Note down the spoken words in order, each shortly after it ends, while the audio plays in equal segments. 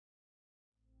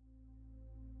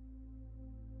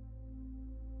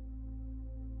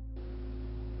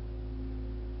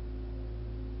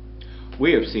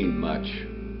We have seen much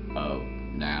of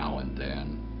now and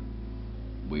then.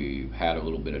 We've had a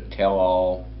little bit of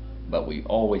tell-all, but we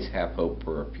always have hope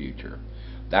for a future.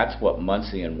 That's what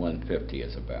Muncie in 150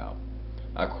 is about.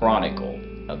 A chronicle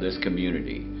of this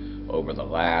community over the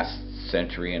last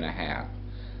century and a half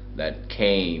that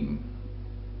came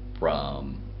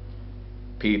from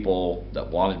people that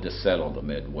wanted to settle the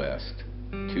Midwest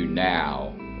to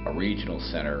now a regional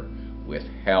center with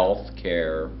health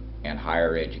care and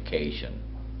higher education.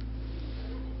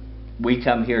 We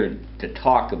come here to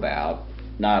talk about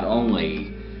not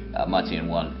only Muncie in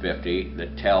 150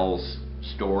 that tells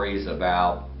stories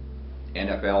about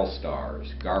NFL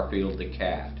stars, Garfield the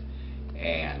Cat,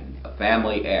 and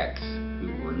Family X,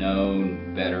 who were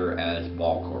known better as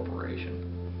Ball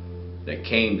Corporation, that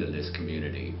came to this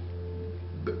community,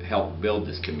 helped build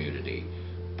this community,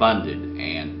 funded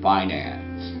and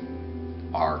financed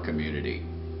our community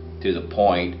to the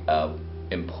point of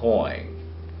employing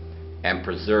and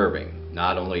preserving,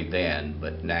 not only then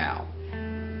but now.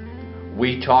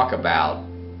 We talk about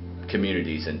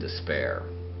communities in despair,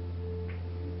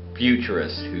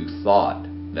 futurists who thought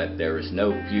that there is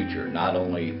no future not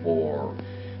only for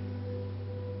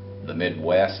the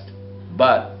Midwest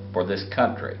but for this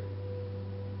country.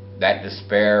 That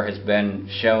despair has been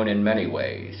shown in many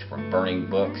ways, from burning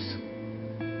books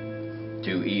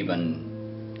to even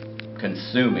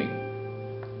consuming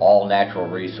all natural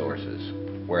resources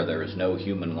where there is no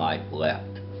human life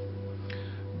left.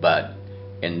 But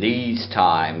in these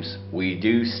times, we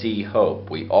do see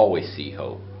hope. We always see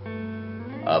hope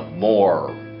of more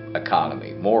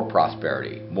economy, more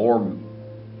prosperity, more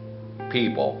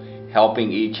people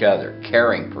helping each other,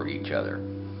 caring for each other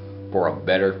for a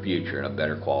better future and a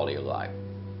better quality of life.